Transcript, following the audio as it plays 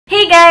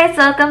guys!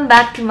 Welcome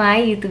back to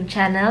my YouTube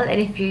channel. And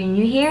if you're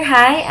new here,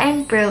 hi,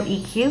 I'm Pearl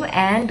Equio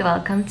and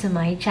welcome to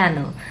my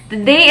channel.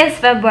 Today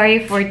is February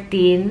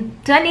 14,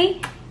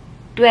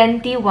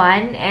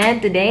 2021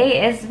 and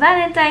today is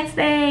Valentine's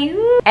Day.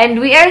 Woo! And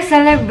we are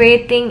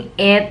celebrating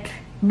it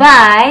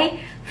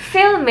by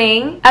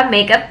filming a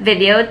makeup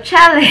video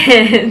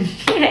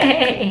challenge.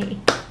 Yay!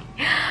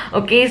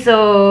 Okay,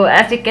 so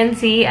as you can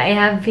see, I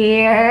have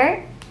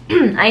here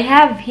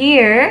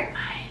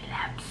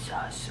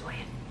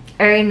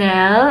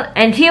Ernel,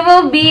 and he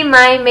will be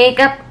my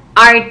makeup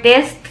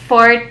artist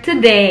for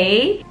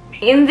today.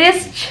 In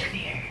this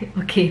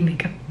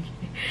makeup.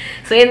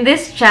 So in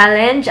this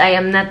challenge, I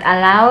am not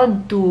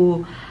allowed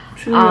to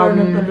I'm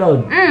not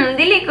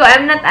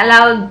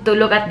allowed to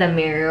look at the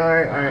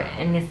mirror or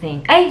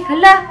anything. Ay,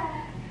 hala!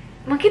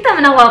 Makita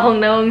man ako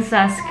akong nawang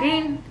sa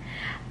screen.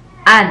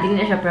 Di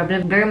na siya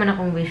problem. Very man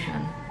akong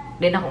vision.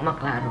 Di na ako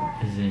maklaro.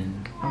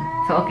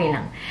 So okay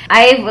lang.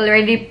 I've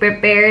already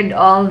prepared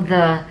all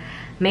the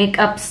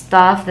makeup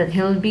stuff that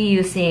he'll be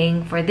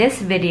using for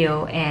this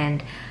video,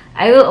 and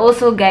I will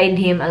also guide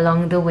him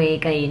along the way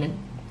kay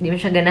di mo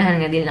siya ganahan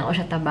nga, di na ako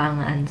siya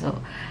tabangan, so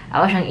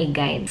ako siyang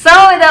i-guide. So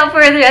without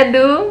further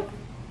ado,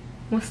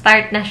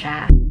 start na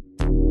siya.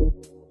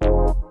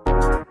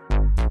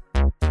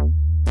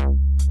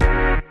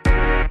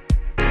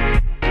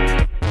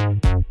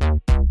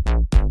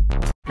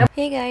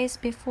 Hey guys,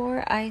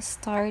 before I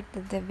start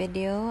the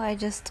video, I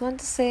just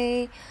want to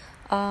say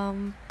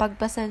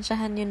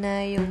pagpasensyahan nyo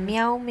na yung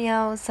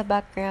meow-meow sa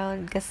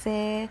background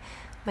kasi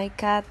my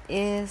cat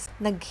is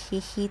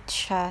nag-heat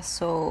siya,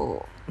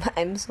 so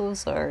I'm so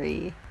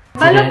sorry.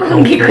 Balok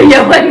kung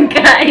gikuyawan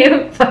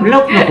kayo.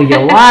 Balok na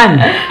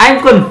kuyawan.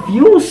 I'm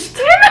confused.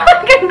 You're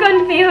not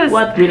confused.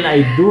 What will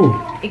I do?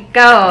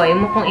 Ikaw,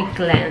 imo kong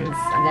i-cleanse.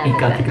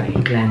 Ikaw,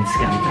 i-cleanse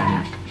ka.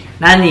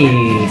 Nani,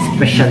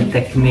 special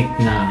technique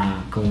na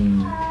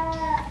kung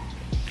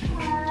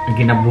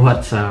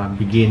ginabuhat sa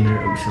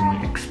beginner o sa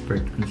mga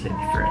expert on sa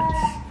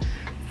difference.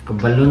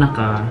 Kabalo na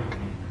ka,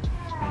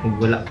 kung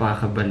wala pa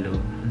kabalo,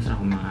 sa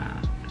akong mga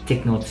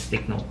take notes.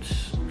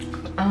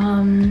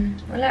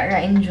 Wala ra,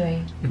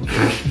 enjoy.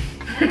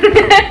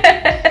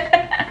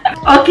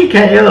 Okay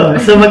kayo.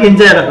 So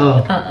mag-enjoy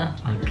ako.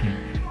 Okay.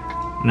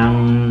 Nang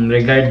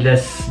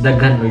regardless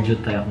daghan or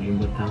jutay akong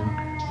ibutang,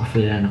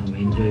 pafilan ako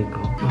ma-enjoy ko.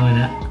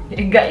 Wala.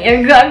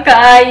 Yaga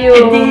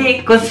kaayo. Hindi,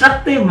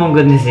 constructive mong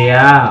gani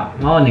siya.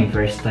 Morning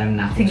first time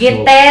na ako.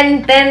 Sige,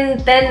 10.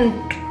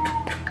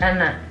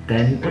 Kana?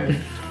 10? What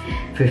if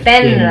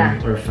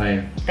 15 or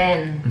 5?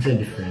 10. What's the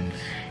difference?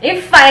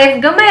 If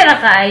 5, gamay ra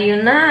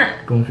kaayo na.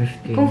 Kung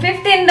 15? Kung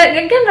 15,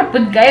 daghan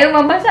rapod kayo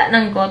mabasa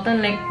ng cotton.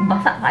 Like,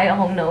 basa kayo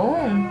akong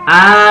naong.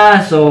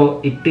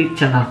 So, i-treat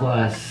siya na ako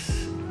as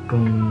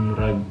kung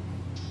rag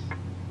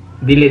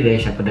dili dahil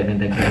siya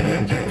padagan-dagan.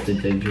 Hindi siya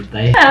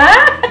padagan-jutay.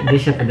 Hindi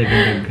siya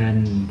padagan-dagan.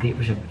 Hindi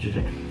po siya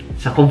padagan.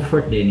 Sa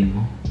comfort din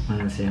mo.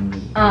 Ano siya?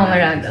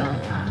 Marag.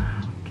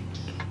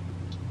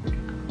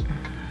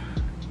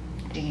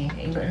 Sige,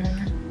 igo na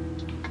na.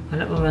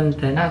 Wala pa man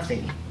 10?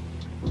 Sige.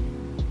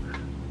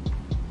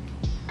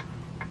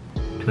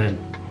 12.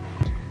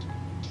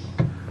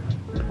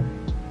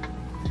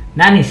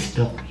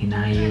 Nani-stroke.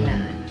 Hinayo.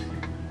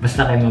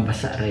 Basta kayo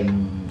mabasa rin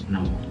mong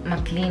namo.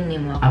 Maklin ni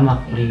mo ako.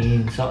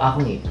 Maklin. So,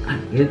 ako yun.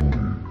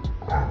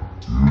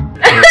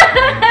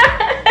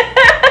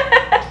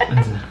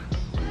 Ano sa?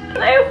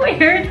 Ay,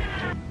 weird.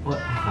 What?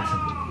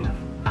 Makasabi ka.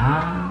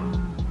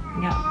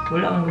 Nga.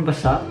 Wala ang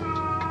basa.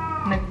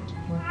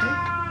 Nag-water?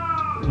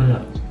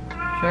 Wala.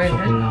 Sure,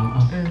 so, kulang.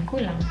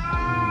 Kulang.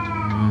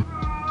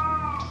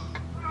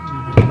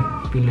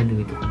 Pila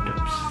din ito ka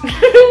drops.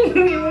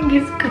 Hindi mo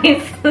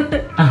gisqueeze.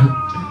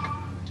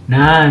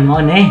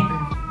 Mo na eh.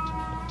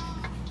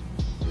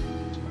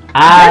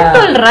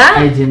 Gentle ra?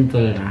 Ay,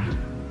 gentle ra.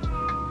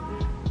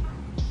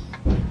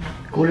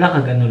 Kulang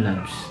ka gano'n,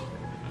 loves.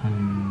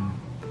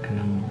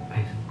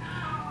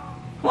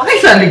 Ay,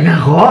 salig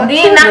na ako?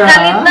 Hindi,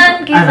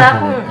 nakalitan kisa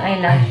akong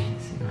eyelash.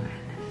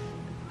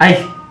 Ay!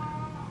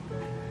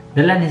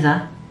 Dala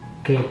nisa?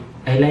 Kay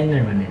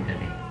eyeliner man yun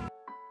dali.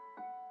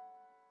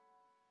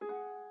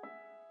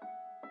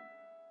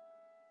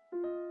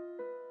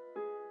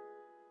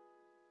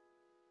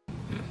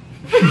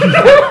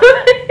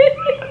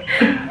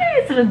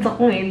 Sunod sa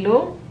kong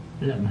ilo?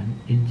 Wala man,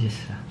 edges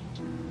ha.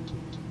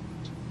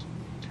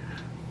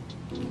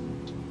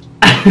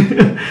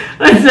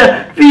 Asa,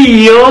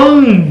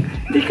 piyong!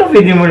 Hindi ka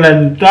pwede mo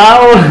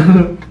lantaw.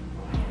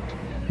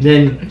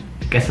 Then,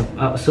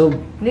 so...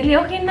 Dili,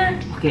 okay na.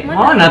 Okay,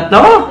 na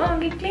to?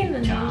 Gi-clean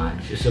na. Diyan,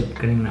 susub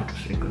ka rin na ako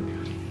sa likod.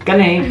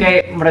 Kani,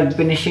 kay marag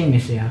finishing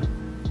ni siya.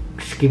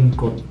 Skim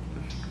coat.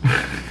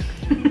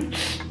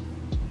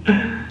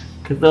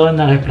 Totoo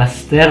na kay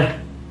plaster.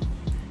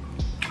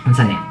 Ano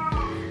saan yan?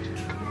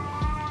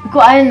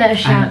 Kuan na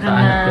siya ka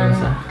na.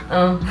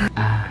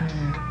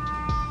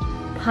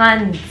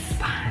 Pants.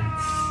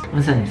 Ano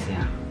saan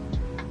siya?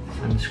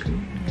 Sunscreen.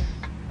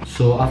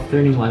 So,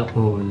 after ni mo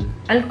alcohol.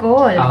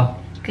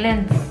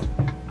 Cleanse.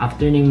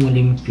 After ni mo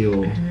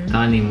limpyo,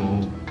 tani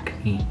mo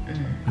kani.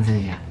 Ano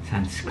saan siya?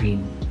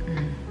 Sunscreen.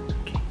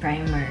 Okay.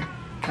 Primer.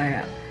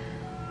 Para.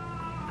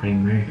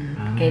 Primer.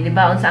 Okay, di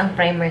ba? Unsa ang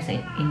primer sa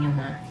inyo,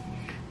 ha?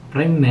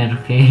 Primer,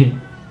 kay...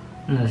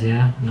 Ano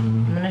siya?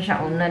 Muna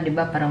siya una, di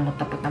ba? Para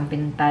mutapot ang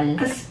pintal.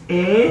 As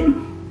in?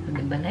 So,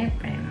 di ba na yung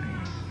primer?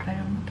 Para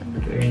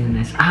mutapot. Very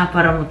nice.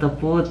 Para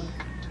mutapot.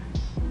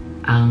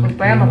 Ang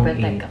para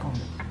ma-protect ako.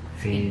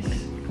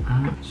 Face.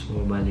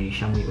 So, bali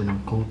siya may unang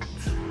coat.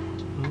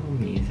 Oh,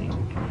 amazing.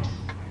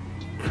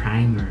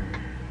 Primer.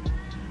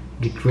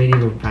 Get ready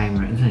for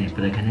primer. Ano saan eh?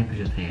 Padaghan ko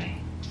siya tayo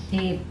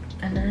eh.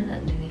 Ano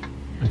na din eh?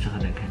 Ano siya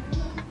kadaghan?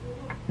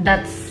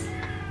 That's...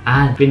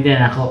 Pindi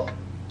na ako.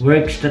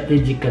 Work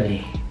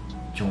strategically.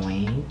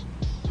 Join.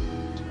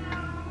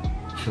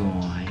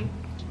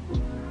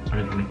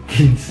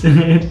 Argumentin.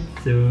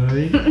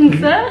 Sorry.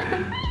 Sa?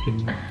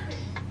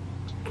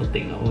 Puti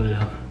nga ulo.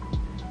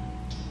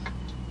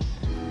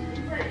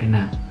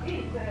 Kaya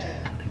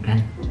Tagan.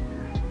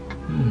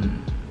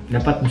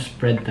 Dapat mo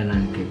spread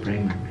tanan kay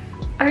primer.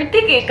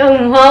 Artik eh,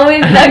 kang mawin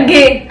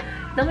lagi.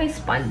 Na may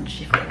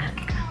sponge.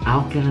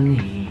 Okay lang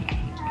eh.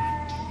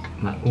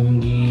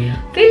 Maunggi.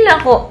 Feel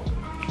ako.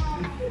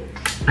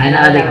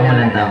 Naadik ako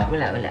lang tao.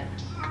 Wala.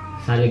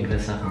 Salig na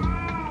sa kang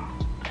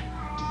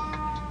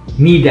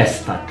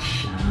Midas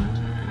touch.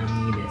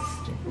 Midas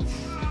touch.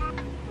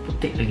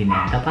 Puti lagi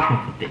na. Dapat mo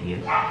puti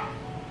yun.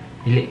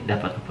 Dili,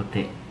 dapat mo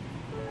puti.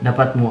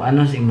 Dapat mo,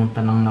 ano sa imong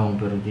tanang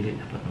naong pero dili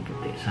dapat mo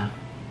puti sa.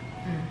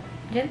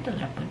 Gentle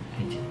rapon.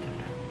 Gentle.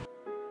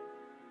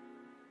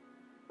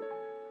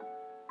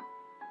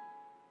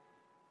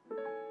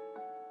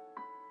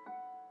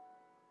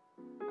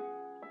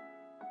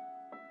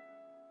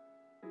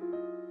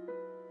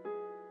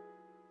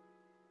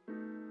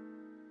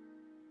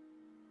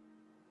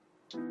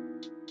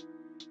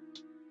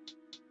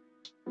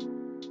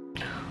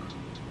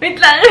 Wait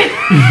lang.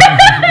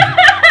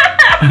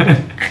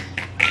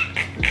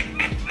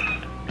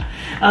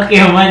 Okay,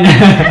 man.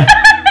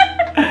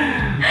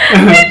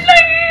 Wait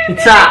lang.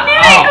 It's a...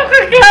 Hindi ko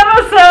kaklaro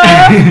sa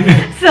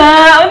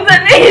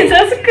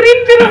screen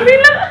pero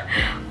bilang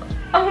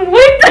ang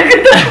white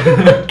agad ako.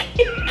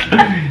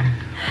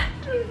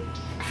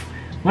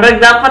 Murag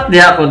dapat di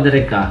ako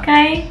diri ka.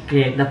 Kay?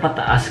 Kaya dapat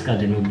taas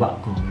ka din uba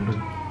ko. Murag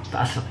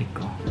taas ako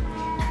ko.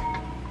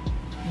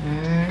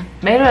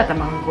 Mayroon na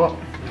tamang ko.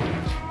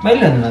 May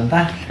lang naman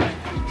ta.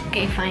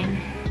 Okay, fine.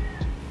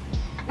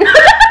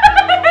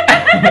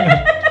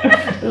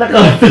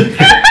 Lakaw.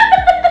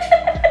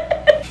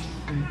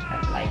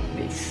 Like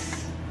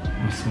this.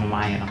 Mas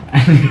mamaya ako.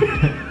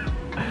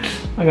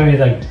 Magamit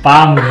ang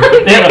pam.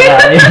 Pero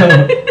tayo.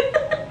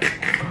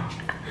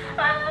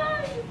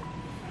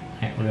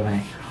 Ay, ulo ba na.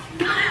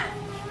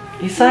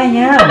 Isa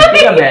niya.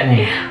 Tika ba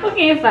yan eh?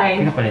 Okay,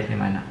 fine. Tika palit ni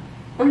Mana.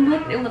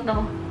 Umot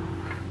ako.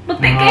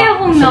 Buti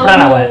kaya kung Sobra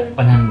na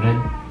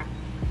 100.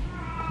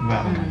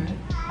 Ba, 100.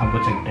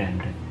 Abot sa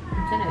 300.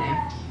 Saan na yun?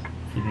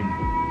 Sige mo.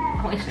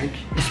 Ako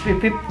i-search.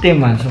 SP50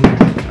 man. So,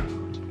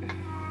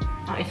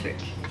 Ako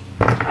i-search.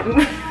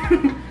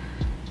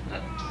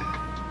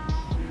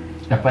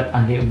 dapat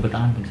andi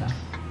ubutangan pag sa.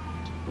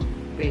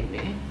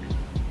 Pwede.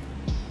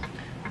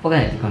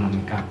 Pagkaya ikaw na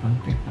make-up. Ano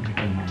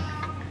ito mo?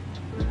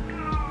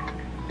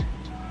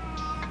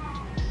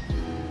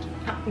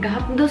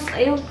 Gahapdos,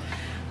 ayaw.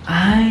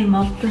 Ay,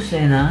 maptos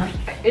eh na.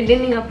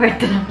 Hindi nga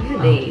parta lang.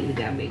 Hindi,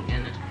 gabi ka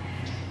na.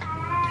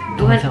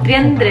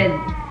 300.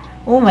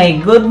 Oh my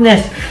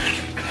goodness!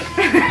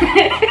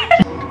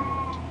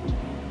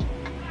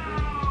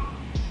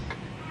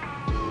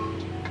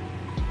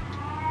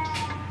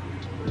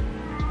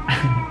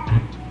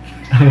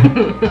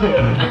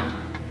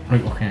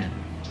 Okay.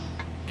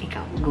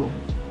 Ikaw, go.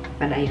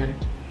 Padayon.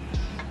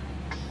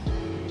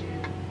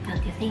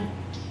 What do you think?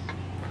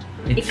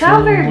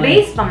 I-cover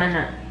base pa man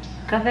na.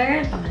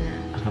 Cover pa man na.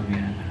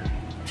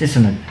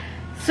 Sisunod.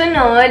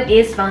 Sunod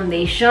is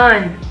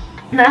foundation.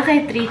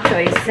 Nakay 3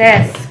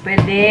 choices.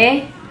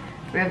 Pwede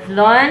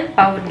Revlon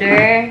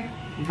powder,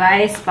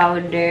 Vice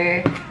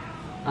powder,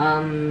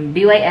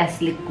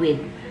 BYS liquid.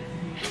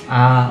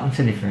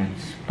 What's the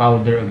difference?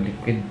 Powder or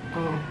liquid?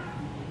 Oh.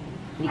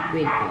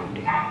 Liquid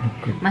powder.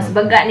 Liquid Mas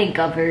powder. baga ni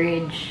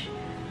coverage.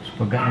 Mas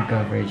baga ni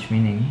coverage,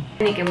 meaning?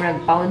 Hindi kayo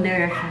marag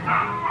powder siya.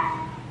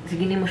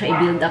 Sige ni mo siya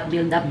i-build up,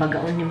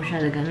 bagaon ni mo siya,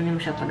 gano'n ni mo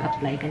siya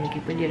pag-apply ka ni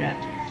kayo pwede ra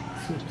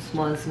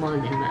small,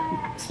 then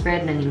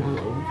spread na ni mo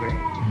all over.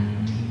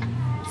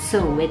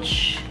 So,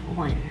 which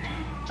one?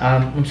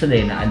 Unsa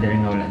day na adere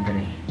nga wala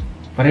dere.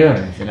 Pareho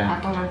rin sila.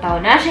 Atong ng tao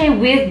na siya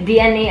with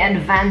DNA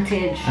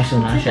advantage. Aso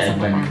na siya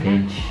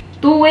advantage.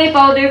 Two-way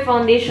powder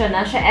foundation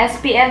na siya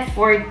SPF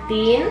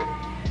 14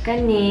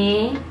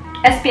 kani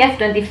SPF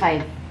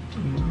 25.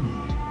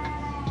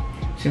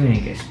 Sino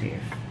yung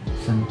SPF?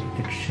 Sun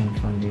Protection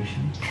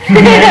Foundation?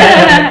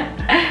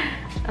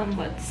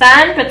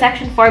 Sun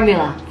Protection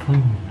Formula.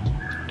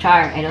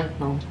 Char, I don't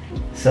know.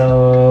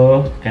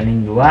 So,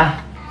 kaning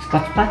duwa.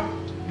 Scotch pot?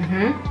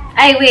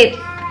 Ay, wait.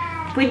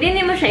 Pwede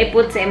ni mo siya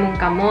iput sa imong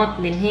kamot,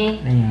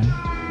 dinhi. Ayan.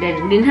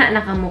 Then, dinha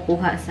na ka mo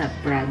kuha sa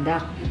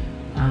product.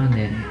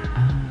 Then.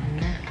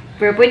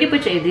 Pero pwede po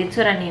siya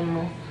i-dito ra ni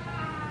mo.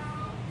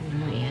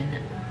 Ano yan?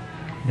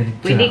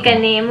 Diretso Pwede ako.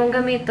 kani mong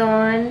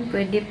gamiton.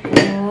 Pwede po.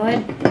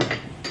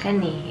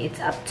 Kani,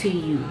 it's up to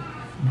you.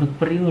 Ba't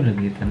pareho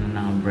lagi ito na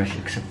naka-brush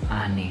except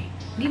ani?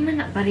 Di man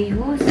na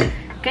parehos.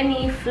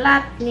 Kani,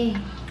 flat ni.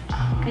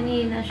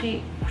 Kani na siya.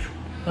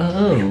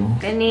 Oh.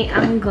 Kani,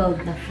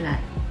 angled na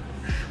flat.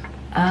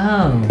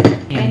 Oh.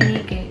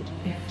 Kani, kay...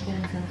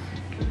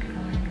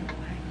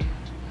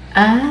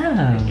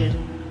 Oh. Okay.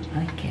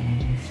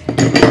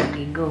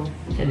 Okay, go.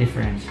 What's the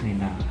difference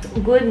nila?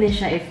 Good ni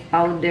siya if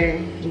powder.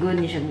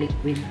 Good ni siya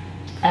liquid.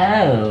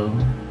 Oh.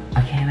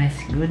 Okay, mas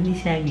good ni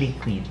siya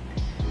liquid.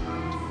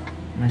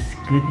 Mas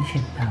good ni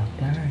siya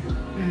powder.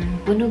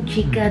 Punog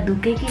chika.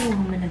 Dugay kayo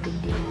mo man na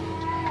video.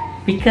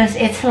 Because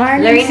it's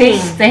learning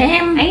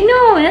system. I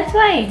know, that's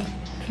why.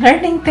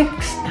 Learning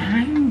takes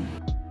time.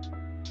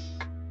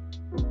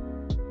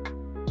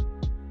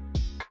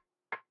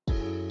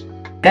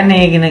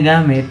 Kani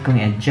ginagamit kung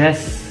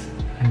adjust.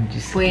 I'm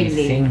just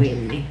kidding.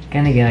 Pwede.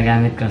 Kani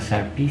ginagamit kong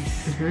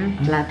surface.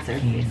 Flat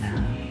surface. Na.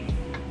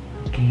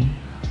 Okay.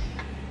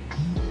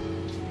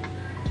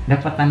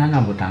 Dapat na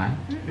nabutangan?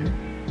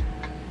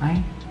 Ay.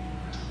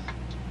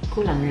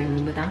 Kulang rin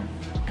mo ba?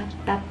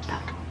 Tap.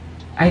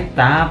 Ay,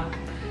 tap.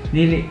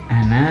 Dili.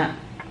 Ana.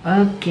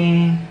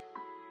 Okay.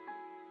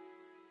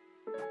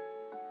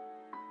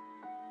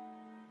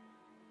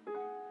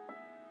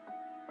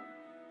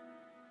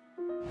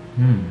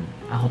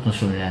 Ako to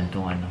sulan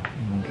itong ano.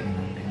 Yung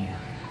ganyan niya.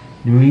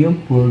 Di yung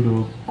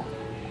product.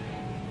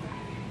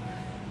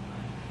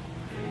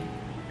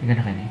 Tingnan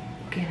na kayo.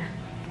 Okay na.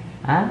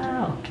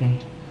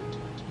 Okay.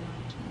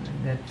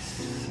 That's...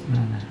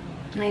 ano na.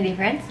 May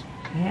difference?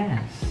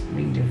 Yes.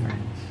 Big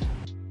difference.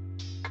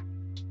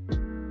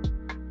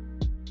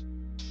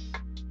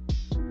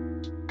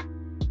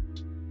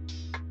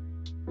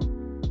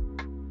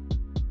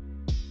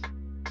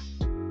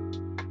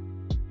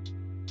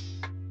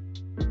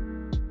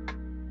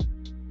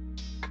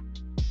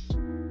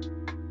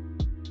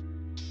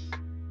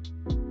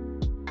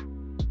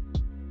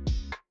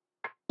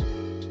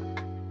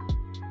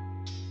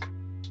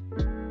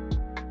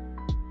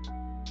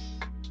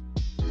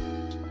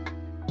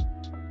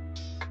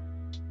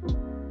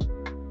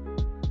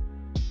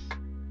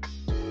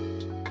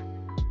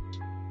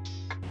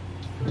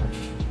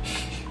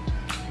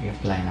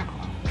 I-apply na ko.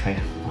 Try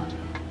it on.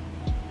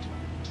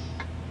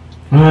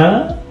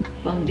 Huh?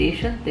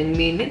 Foundation, 10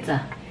 minutes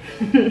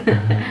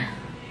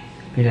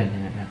Pila din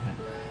na dapat.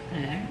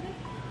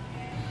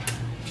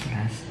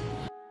 Last.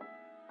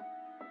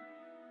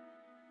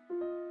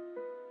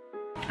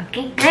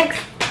 Okay,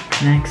 next.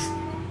 Next.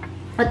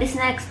 What is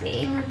next?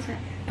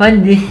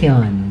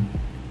 Foundation.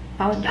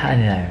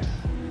 Powder.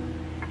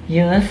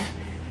 Use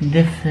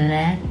the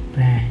flat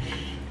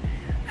brush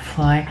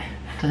for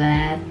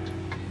flat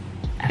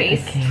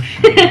Face.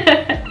 application.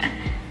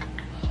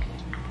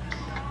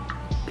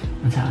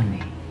 Ang saan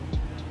eh?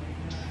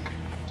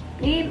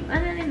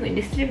 Ano na mo?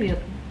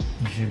 Distribute.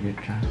 Distribute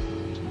ka?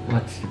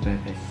 What's the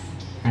purpose?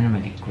 Ano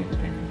man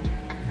equipment?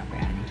 Ano pa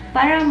yan?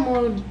 Para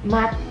mo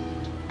matte.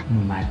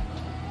 Matte.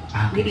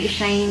 Dili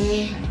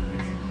shiny.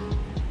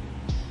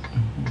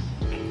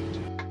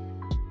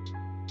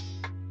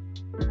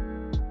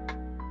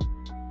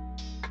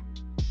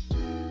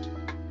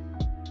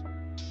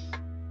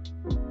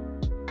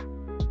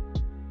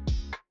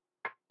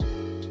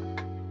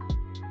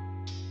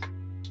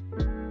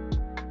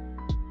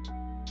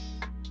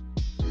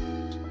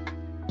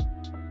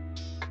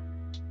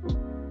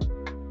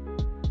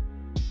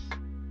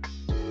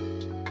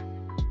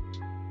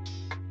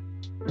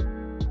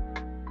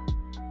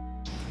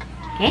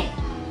 Okay?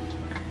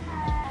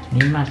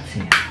 Ni matte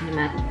siya.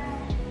 Matte.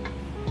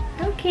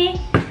 Okay.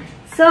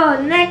 So,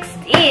 next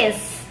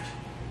is...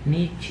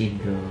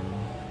 Nichido.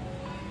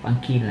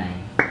 Pangkilay.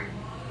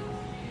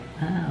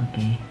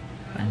 Okay.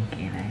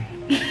 Pangkilay.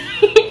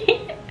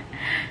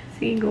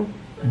 Sigo.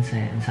 Ang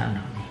saan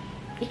ako ni?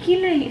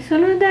 Ikilay.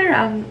 Sunod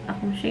ang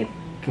akong shape.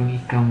 Kung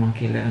ikaw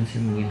mangkilay, ang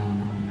simong ginawa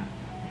na una.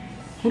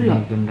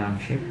 Hula. Sunod ang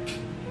shape.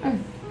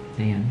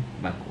 Ayan.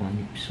 Bago ang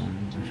ipson.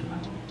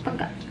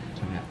 Pagka.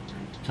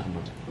 Saka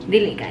ba?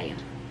 Dili kayo.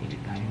 Hindi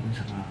tayo.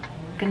 Saka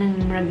Kanang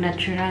murag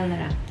natural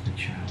na ra.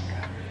 natural.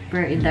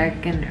 Pero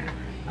i-darken ra.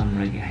 Ang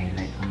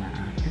lagi-highlight ko na.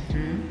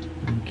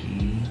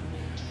 Okay.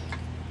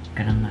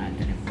 Kanang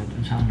na-adalip po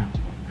dun sa una ko.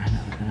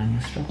 Anak ka lang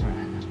yung stroke or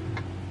anak?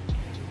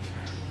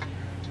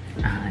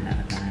 Anak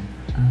ka lang.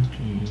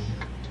 Okay.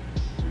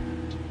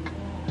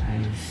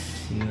 I'll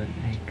see what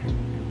I can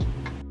do.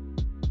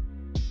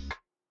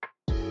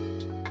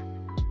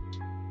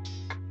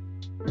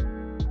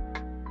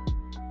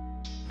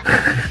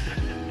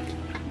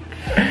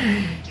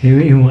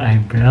 Hiwi mo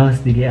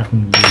eyebrows, dili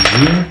akong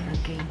baby.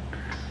 Okay.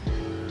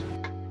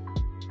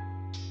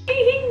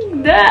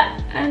 Hingda!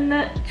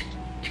 Ana.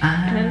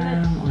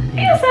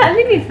 Ay, saan?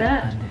 Dili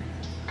sa.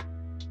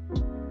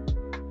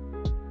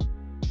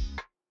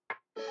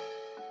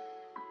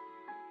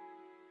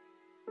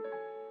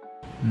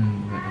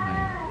 Ba't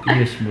kayo?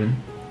 Iyos mo?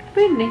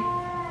 Pwede.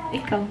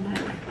 Ikaw ba?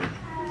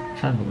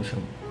 Saan ba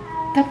gusto?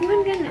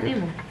 Tapuan ka na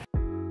mo.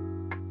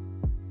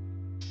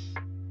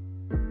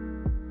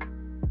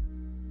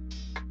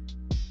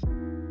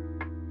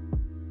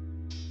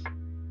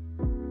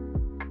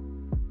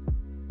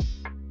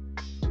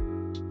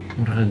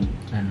 Murag,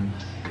 ano,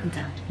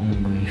 Unsa?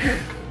 unggoy.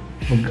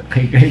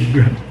 Magkakay-kay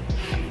bro.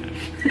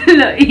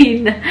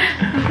 Lain na.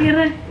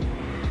 Kira.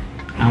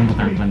 Ang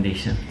butang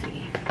foundation.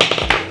 Sige.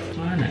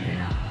 Wala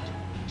na.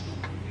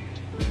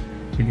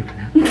 Pwede pa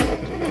na.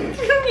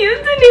 Yun,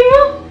 sali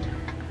mo.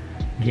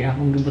 Di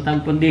akong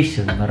gabutang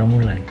foundation para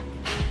mulay.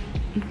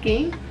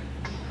 Okay.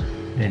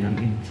 Then ang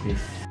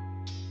inches.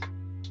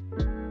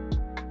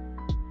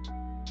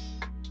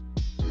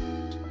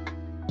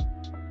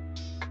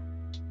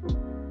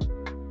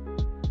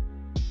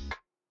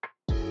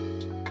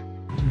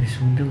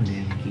 Sundaw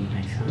din ang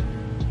kilay sa...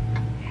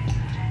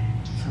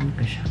 Saan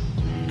ka siya?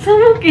 Saan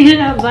mo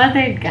kaya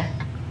battered ka?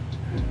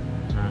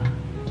 Ha?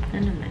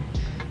 Ano man?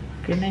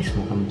 Kaya nice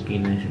mo kang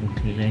kilay sa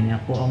kilay niya.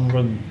 Ako ang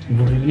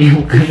burili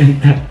yung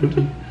kalenta.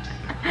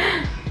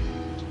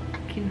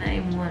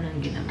 Kinay mo ng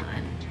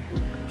ginamaan.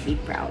 Be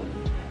proud.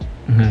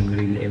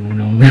 Nag-relay mo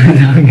nung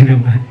gano'n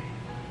ginaman.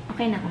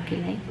 Okay na kung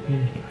kilay?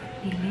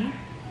 Really?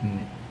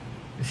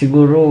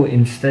 Siguro,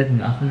 instead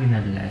na ako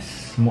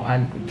ginalas,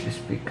 muad ko to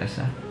speak ka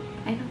sa...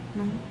 I don't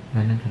know.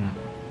 Galan ka na.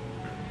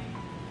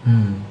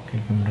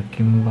 Kaya kung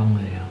nagkimbang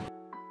siya.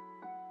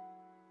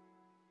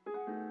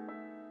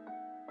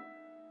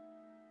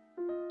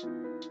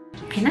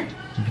 Okay na?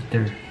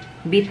 Bitter.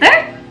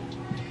 Bitter?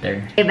 Bitter.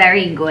 Okay,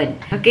 very good.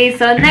 Okay,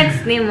 so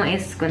next name mo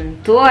is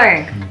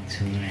contour.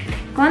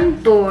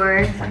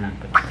 Contour. Sana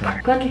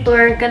contour.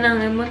 Contour ka nang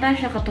imunta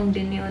siya katong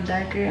dinhi o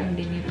darker ang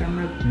dinhi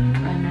from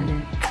ano din.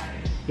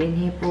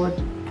 Dinhi po.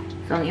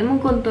 So, ang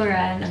imong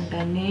contouran, ang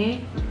kani,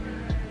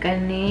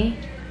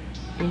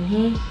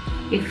 dinhi.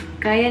 If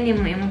kaya ni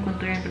mo imong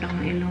contouran ko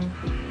lang ilong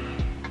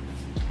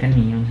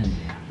Kani yung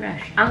sandya.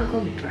 brush.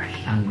 Angle brush.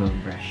 Angle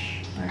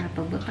brush. Para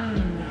pabutang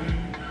mo.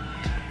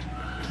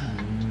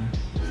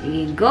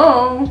 Sige,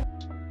 go!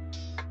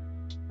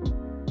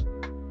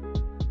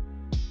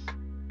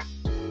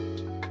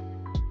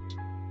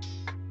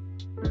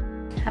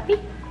 Happy?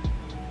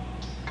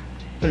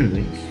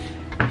 Always.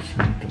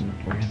 Something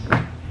for him.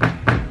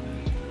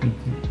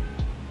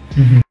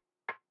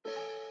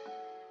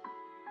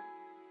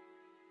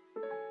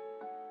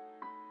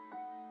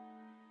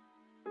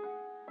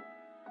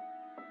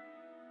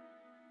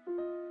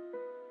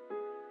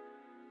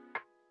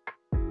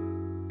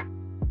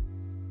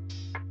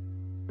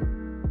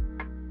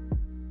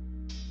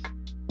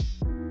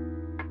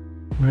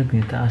 Murag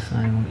niya taas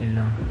na yung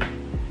ilong.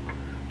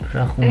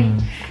 Pero akong...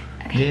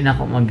 Hindi na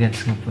ako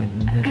mag-gets ng point.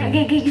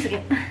 Okay,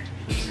 sakit.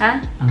 Ha?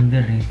 Ang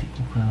dere, di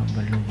ko ka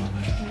balo ba?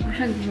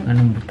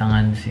 Anong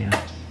butangan siya?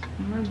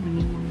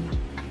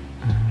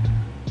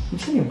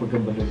 Saan yung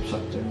pagkabalo sa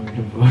akin?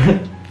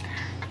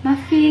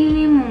 Ma-feel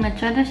ni mo nga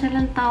tsada siya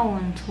lang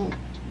taon. So,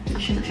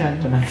 Hindi siya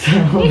tsada lang sa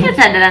hindi siya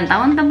tsada lang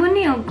taon. Tabo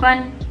niyo,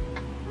 kwan.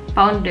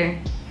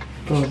 Powder.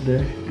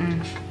 powder.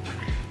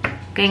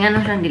 Kaya nga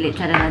nung siyang dili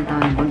tsada lang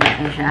taon. Baga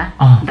kayo siya.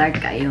 Dark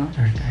kayo.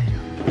 Dark kayo.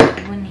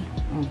 Tabo ni.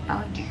 Oh,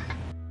 powder.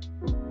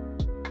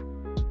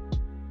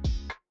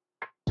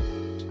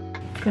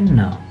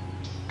 Kana.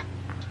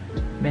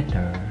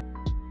 Better.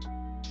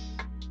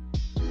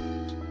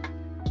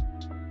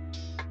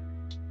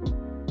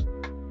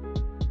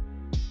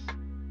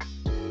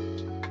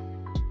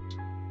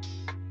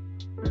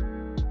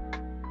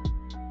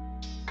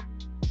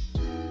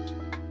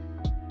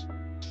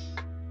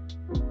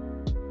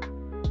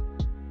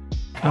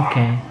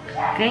 Okay.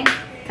 Okay?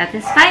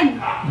 Satisfied?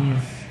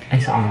 Yes. Ay,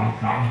 sa ulit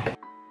na.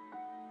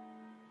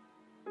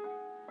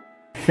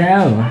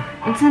 So,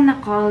 Unsa na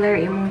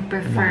color imong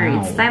prefer? Wow.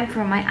 It's time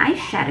for my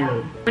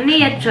eyeshadow. Muna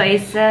yung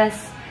choices.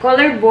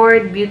 Color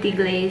Board Beauty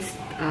Glazed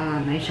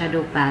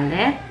eyeshadow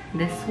palette.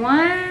 This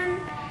one.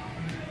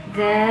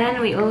 Then,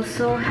 we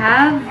also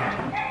have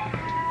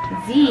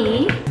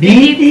the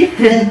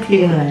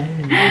BT21.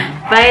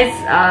 Vice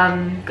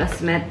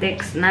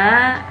Cosmetics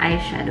na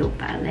eyeshadow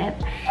palette.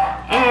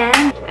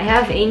 And, I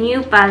have a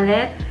new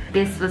palette.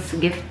 This was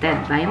gifted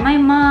by my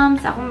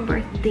mom sa akong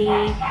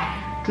birthday.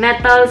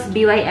 Metals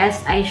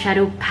BYS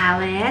eyeshadow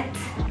palette.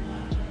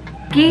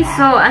 Okay,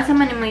 so, asa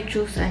man yung may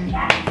choose ani?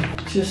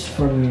 Just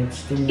for me,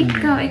 it's too many.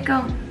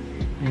 Ikaw.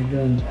 I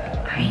don't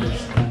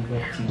understand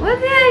What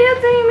the hell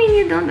do you mean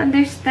you don't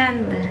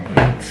understand?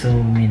 It's so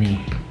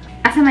many.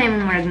 Asa man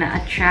yung marag na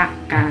attract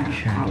ka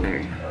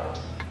color?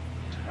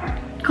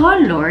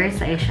 Color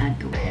sa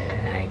eyeshadow.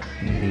 I like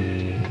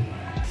the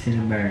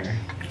silver.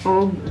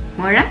 O,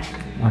 mora?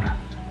 Or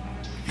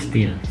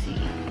steel.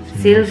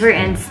 Silver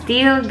and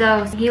steel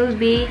daw. He'll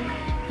be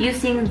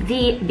using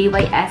the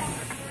BYS.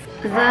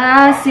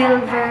 The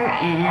silver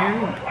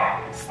and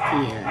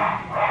steel.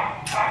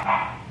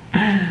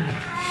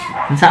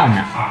 Ang saan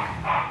na?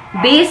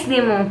 Base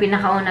ni mo,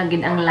 pinakauna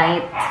gid ang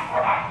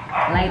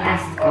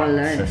lightest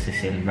color. So, si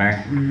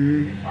silver.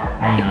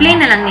 I-play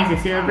na lang ni si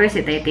silver,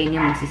 si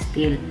titanium, si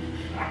steel.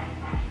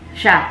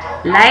 Siya.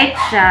 Light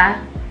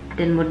siya,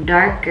 then mo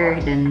darker,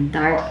 then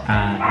dark.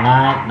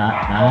 Not.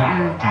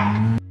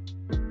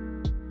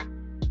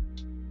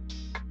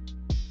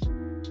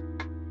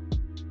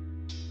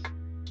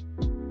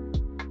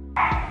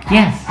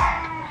 Yes!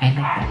 I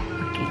like that.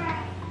 Okay.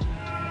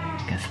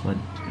 Guess what?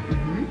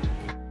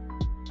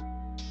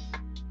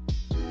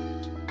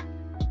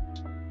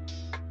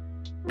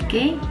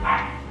 Okay?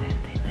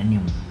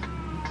 Titanium.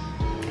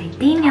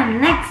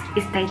 Titanium. Next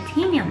is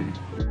titanium.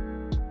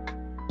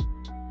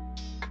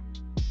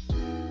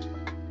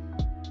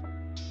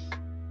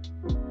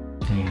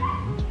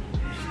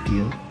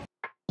 Steel.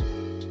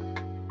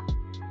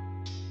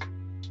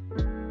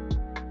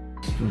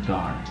 It's too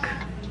dark.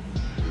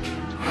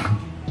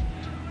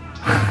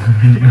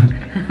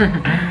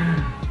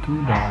 Too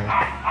dark.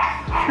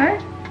 Sure?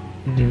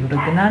 Hindi,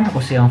 murag ganahan ako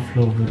siyang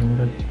flow.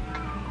 Murag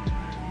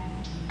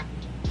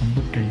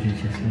ambot na dyan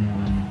siya sa mga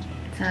ano.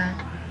 Sa...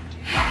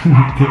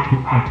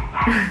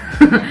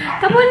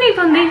 Tapos ni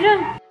foundation.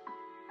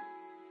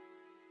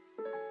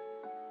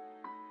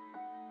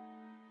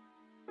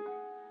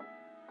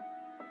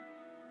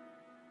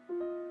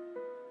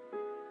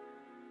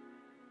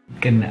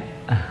 Kana.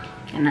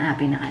 Kana,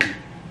 happy na ka na.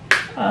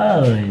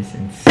 Always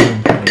and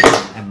something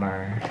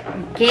ever.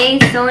 Okay,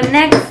 so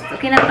next.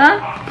 Okay na to?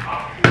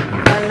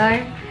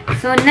 Color.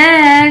 So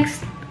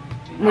next,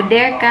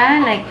 muder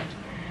ka, like,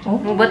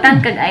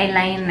 mubutang kag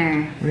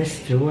eyeliner.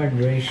 Risk reward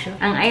ratio.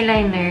 Ang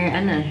eyeliner,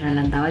 ano na siya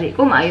lang tawag. Di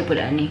ko maayo po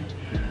daan eh.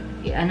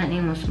 I-ano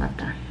ni mo sa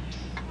mata.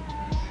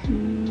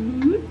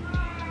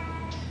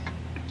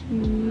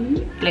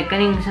 Like,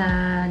 kaning sa,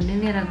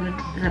 diniragod,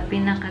 sa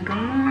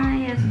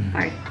pinakagamayas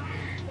part.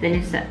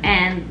 Then sa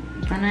end,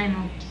 panay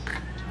mo.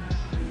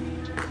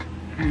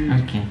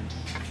 Okay.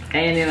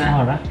 Kaya di ba?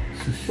 Ora.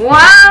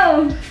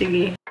 Wow!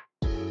 Sige.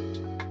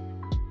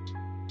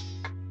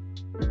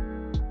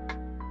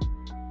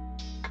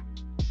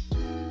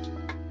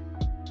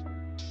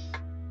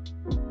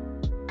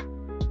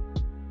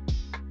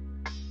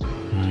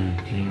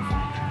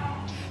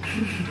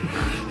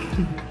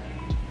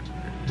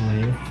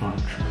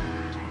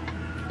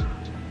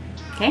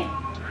 Okay?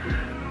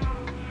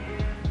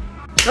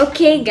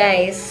 Okay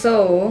guys,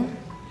 so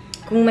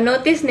kung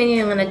manotice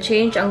ninyo yung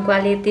na-change ang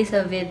quality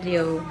sa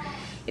video,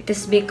 it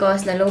is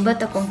because nalobat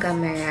akong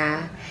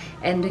camera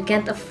and we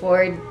can't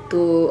afford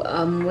to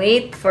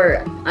wait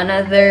for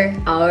another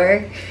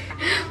hour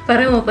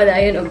para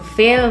mapadayon og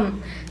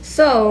film.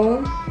 So,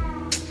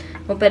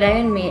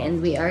 mapadayon me and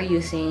we are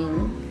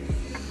using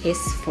his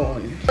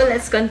phone. So,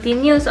 let's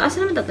continue. So,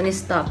 asa naman ito ni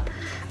stop?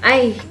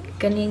 Ay,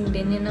 kaning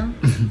din yun, no?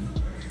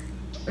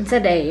 Unsa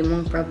day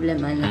imong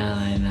problema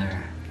na?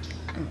 Eyeliner.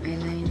 Ang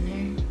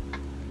eyeliner.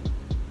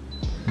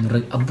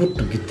 Murag abot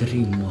na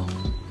gitari mo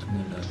ang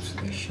ano lang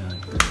sa siya.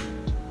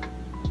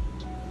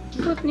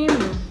 Abot niyo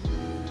mo.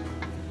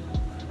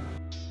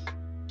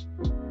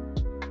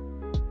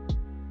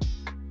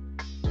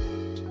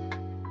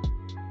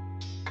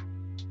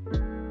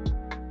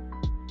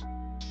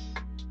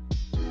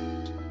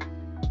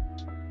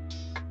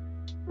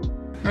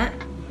 Ha?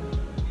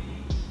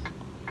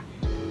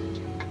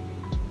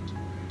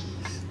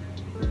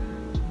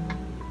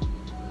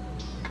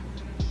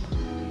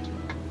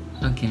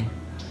 Okay.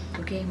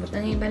 Okay,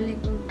 butang ibalik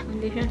ko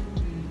condition.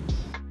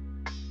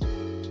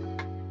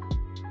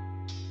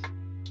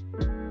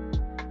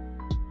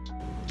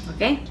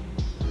 Okay?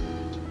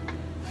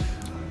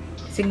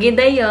 Sige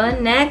dayon,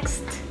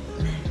 next.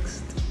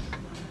 Next.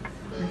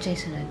 Ano siya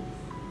sunod?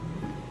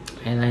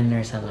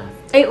 Eyeliner sa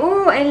left. Ay,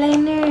 oh,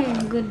 eyeliner.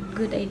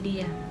 Good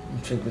idea.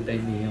 It's a good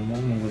idea mo.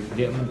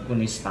 Di mo ko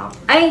ni stop.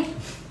 Ay!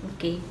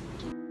 Okay.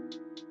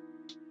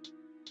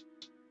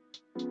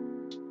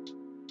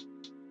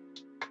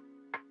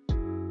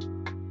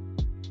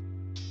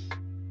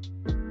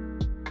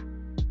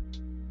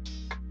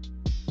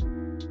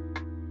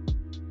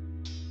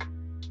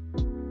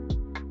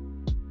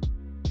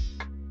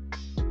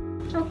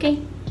 Okay.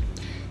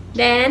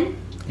 Then,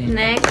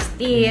 next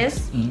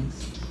is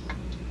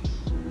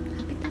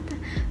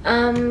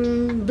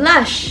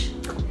blush.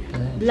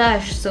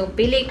 Blush. So,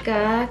 pili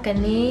ka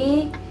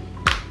kani,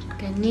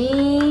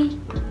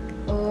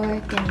 or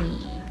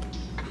kani.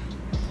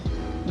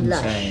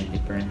 Blush. Inside,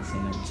 difference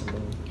in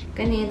absolute.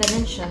 Kani,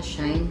 dagan siya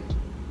shine.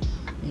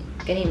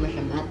 Kani mo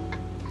siya matte.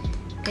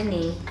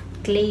 Kani,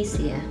 clay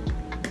siya.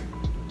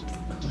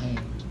 Okay.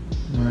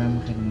 Mura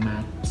mo kay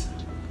matte.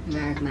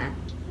 Matte.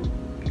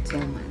 So,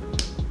 matte.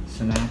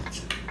 So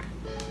matte.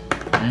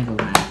 I go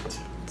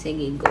matte.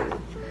 Sige, go.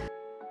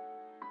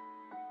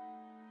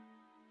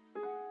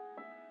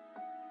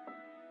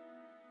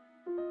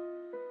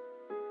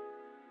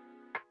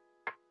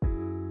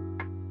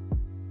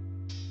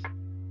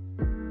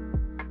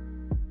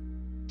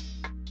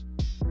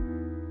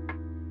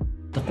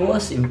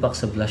 Takuas impact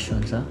sa blush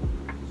yun sa?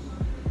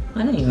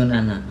 Ano yung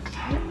ana?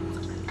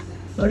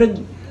 Or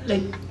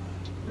like,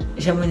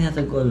 siya man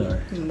yata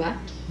color. Ano ba?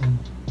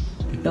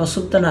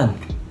 Nausog tanan.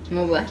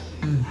 Ano ba?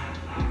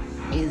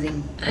 Amazing.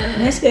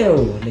 Nice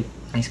kayo. Like,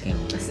 nice kayo.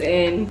 As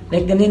in,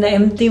 Like, ganina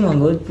empty man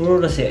good. Puro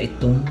na siya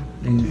itong.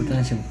 Nagbuta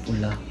na siya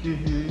pula.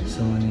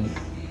 So,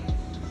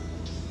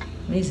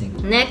 amazing.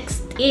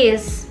 next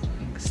is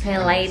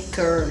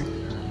highlighter.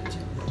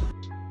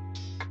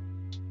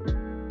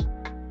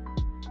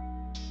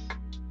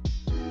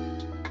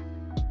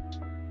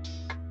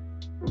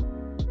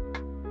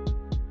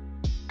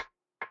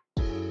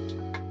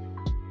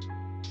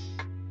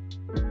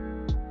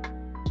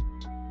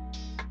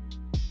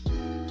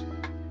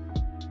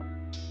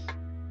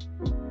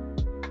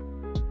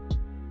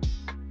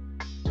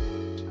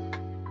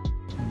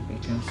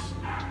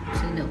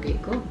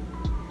 Dili ko.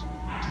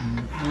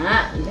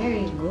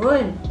 Very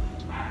good.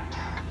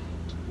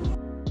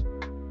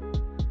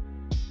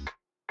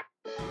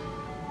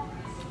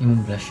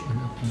 Yung blush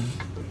on ako.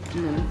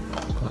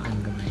 Kuhaan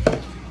gamay.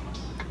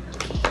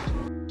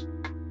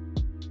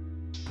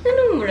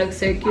 Anong murag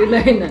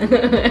circular na?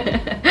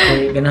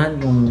 Kaya ganahan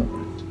kung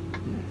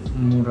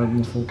murag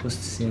mo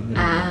focus siya.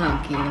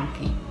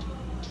 Okay.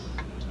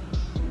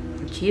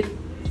 Chief?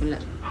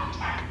 Wala.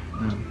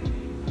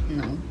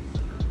 No.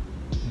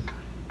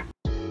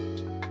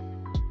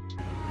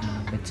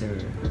 Better.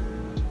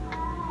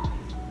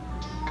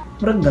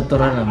 Murag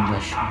natural ang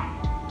blush.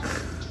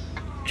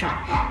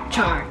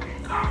 Char.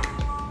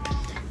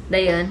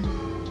 Dayon.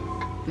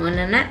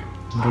 Muna na.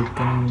 Murag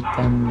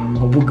kan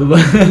mahubog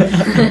ba?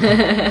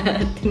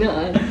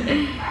 Tinoon.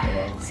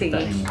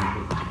 Sige.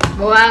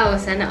 Wow,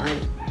 sana all.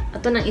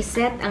 Ato nang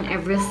iset ang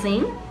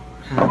everything.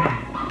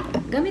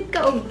 Gamit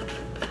ka og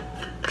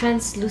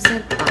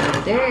translucent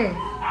powder.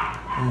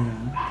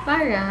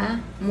 Para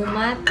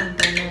mumat ang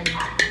tanan.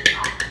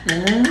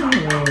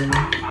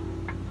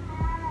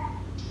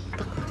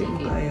 Tak.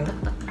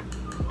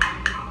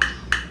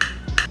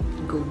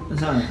 Go.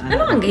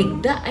 Ano kang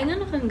gigda? Ay,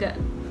 ano kang ga?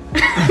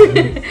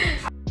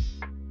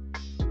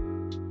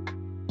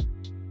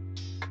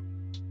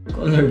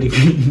 Color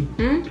degree.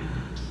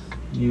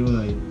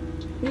 UI.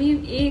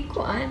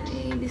 Kuan,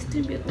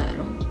 i-distribute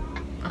tarong.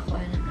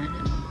 Ako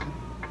anak-anak mo.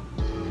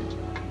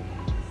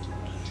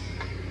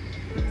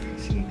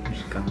 Sige,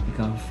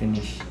 ikaw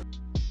finish.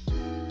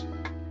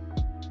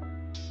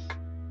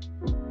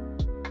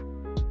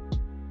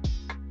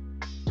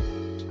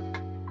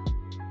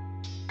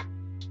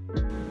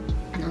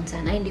 Nang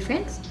sana yung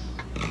difference?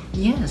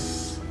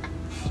 Yes.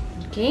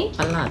 Okay.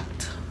 A lot.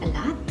 A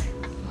lot?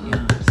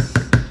 Yes.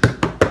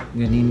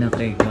 Ganina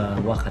kay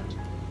wakat.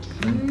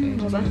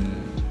 Ba?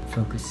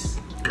 Focus.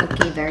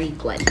 Okay, very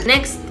good.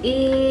 Next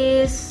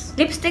is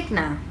lipstick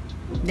na.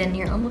 Then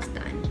you're almost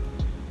done.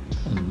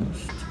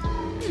 Almost.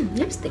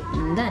 Lipstick.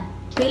 Done.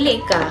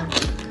 Pili ka.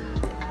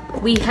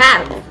 We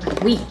have.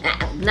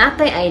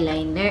 Natay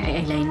eyeliner.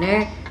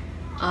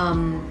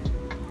 Ano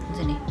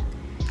saan eh?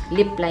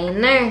 Lip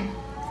liner.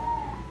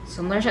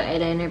 So, muna siyang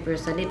eyeliner pero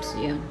sa lips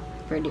yun.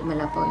 Pero di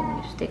malapaw yung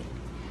lipstick.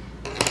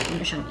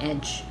 Muna siyang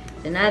edge.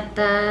 Then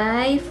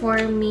natay for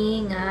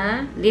me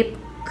nga lip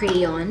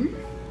crayon.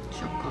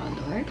 Siyang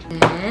color.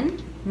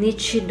 Then,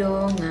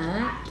 Nichido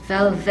nga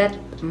velvet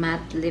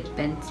matte lip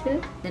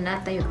pencil. Then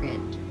natay red.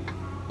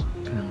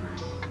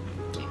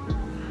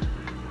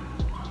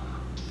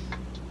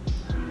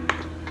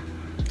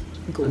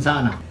 Go.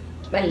 Saan na?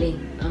 Bali,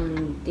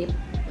 ang tip,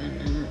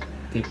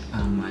 Tip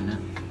ang mana?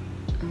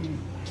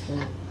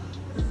 flat.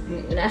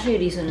 Wala siya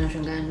yung reason na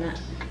siyang gana.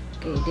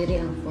 Okay, diri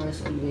ang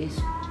force always.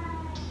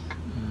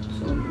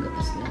 So,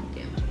 gapas lang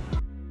yan.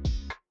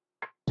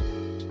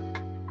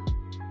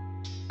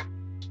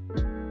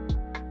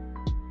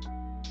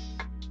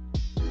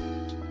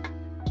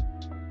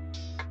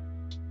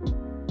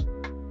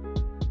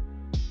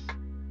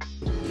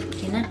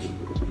 Okay na.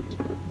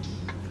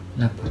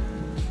 Lapa.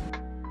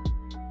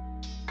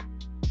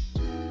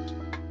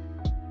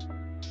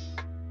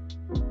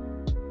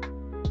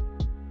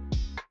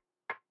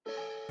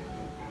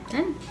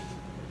 Done.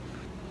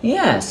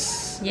 Yes.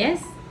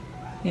 Yes?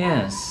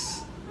 Yes.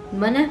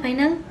 Mana,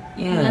 final?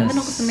 Yes. Mulandan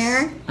ako sa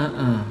mirror?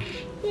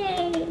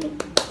 Yay!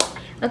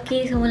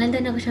 Okay, so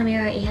mulandan ako sa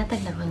mirror.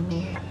 Ihatag na ko ang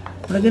mirror.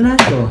 Wala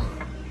ganahan ko.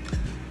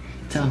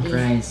 Ito ang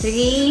prize.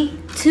 3,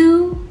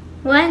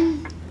 2,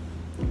 1.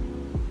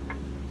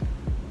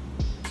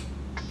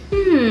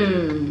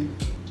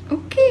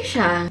 Okay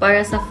siya.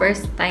 Para sa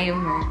first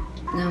timer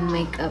na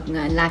makeup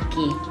nga,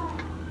 lucky.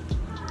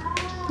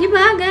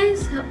 Diba,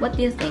 guys? What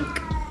do you think?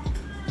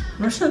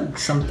 Masag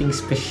something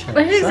special.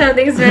 Masag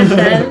something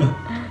special.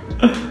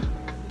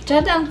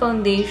 Tsada ang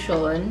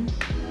foundation.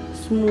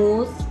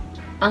 Smooth.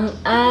 Ang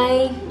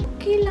eye,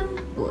 okay lang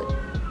po.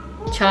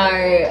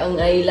 Char, ang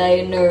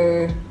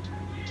eyeliner.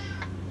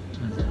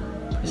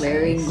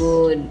 Very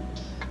good.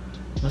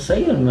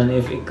 Masayon man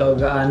if ikaw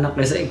gaanak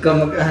kaysa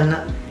ikaw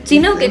mag-anak.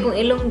 Sino kay kong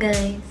ilong,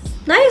 guys?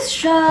 Nice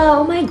siya!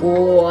 Oh my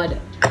god!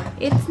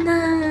 It's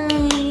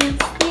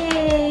nice!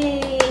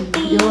 Yay!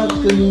 Gawat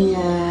ko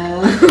niya.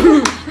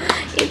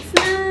 It's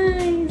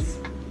nice!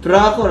 Pero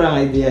ako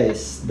lang idea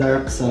is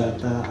dark sa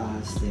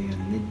taas.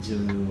 Medyo...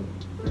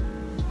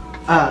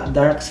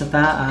 dark sa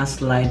taas,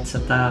 light sa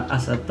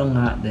taas at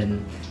nga.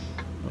 Then,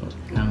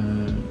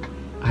 ang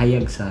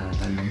hayag sa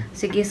talong.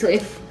 Sige, so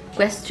if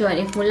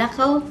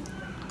mulakaw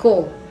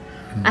ko,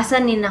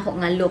 asan ni nako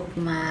nga look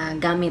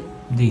magamit?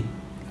 Date.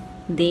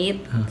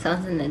 Date?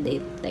 Saan na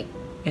date? Like,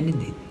 Any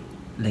date.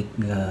 Like,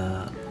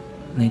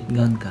 night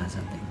gown ka,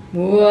 something.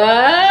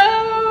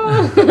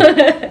 wow!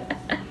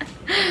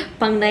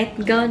 Pang night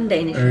gown,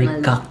 dahil na siya Or nga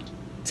look.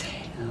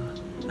 cocktail.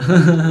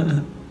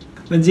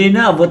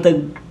 Magina, abot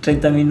tag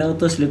 30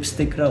 minutos,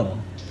 lipstick raw.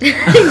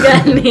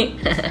 Gani.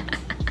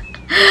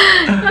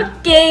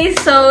 Okay,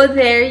 so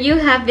there you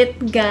have it,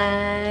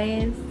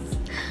 guys.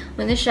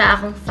 Ano siya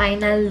akong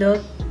final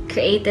look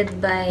created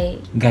by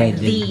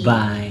Guided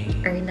by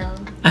Ernal.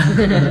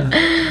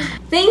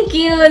 Thank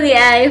you,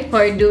 Liai,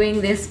 for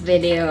doing this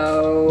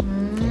video.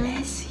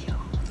 Bless you.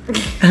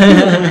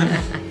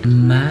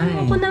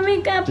 My. Ako na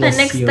makeup.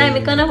 Next time,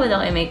 ikaw na po na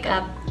kayo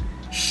makeup.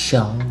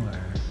 Sure.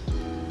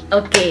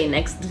 Okay,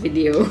 next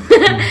video.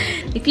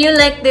 If you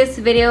like this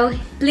video,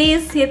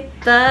 please hit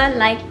the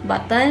like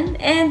button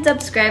and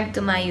subscribe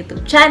to my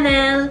YouTube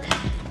channel.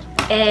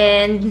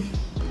 And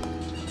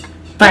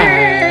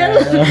Pearl!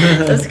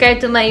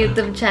 Subscribe to my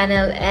YouTube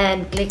channel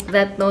and click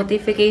that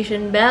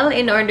notification bell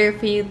in order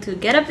for you to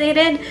get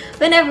updated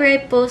whenever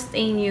I post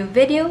a new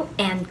video.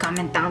 And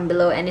comment down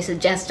below any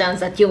suggestions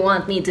that you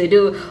want me to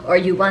do or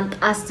you want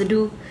us to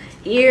do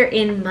here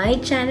in my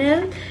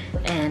channel.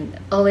 And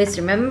always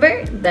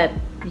remember that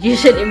you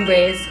should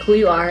embrace who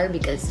you are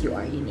because you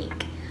are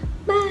unique.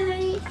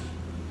 Bye!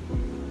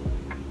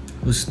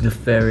 Who's the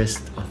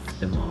fairest of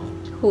them all?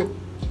 Who?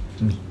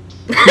 Me.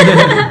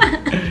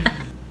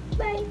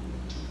 Bye!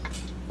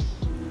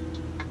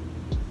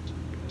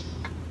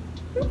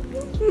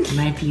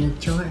 My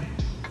future.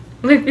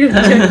 My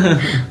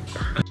future.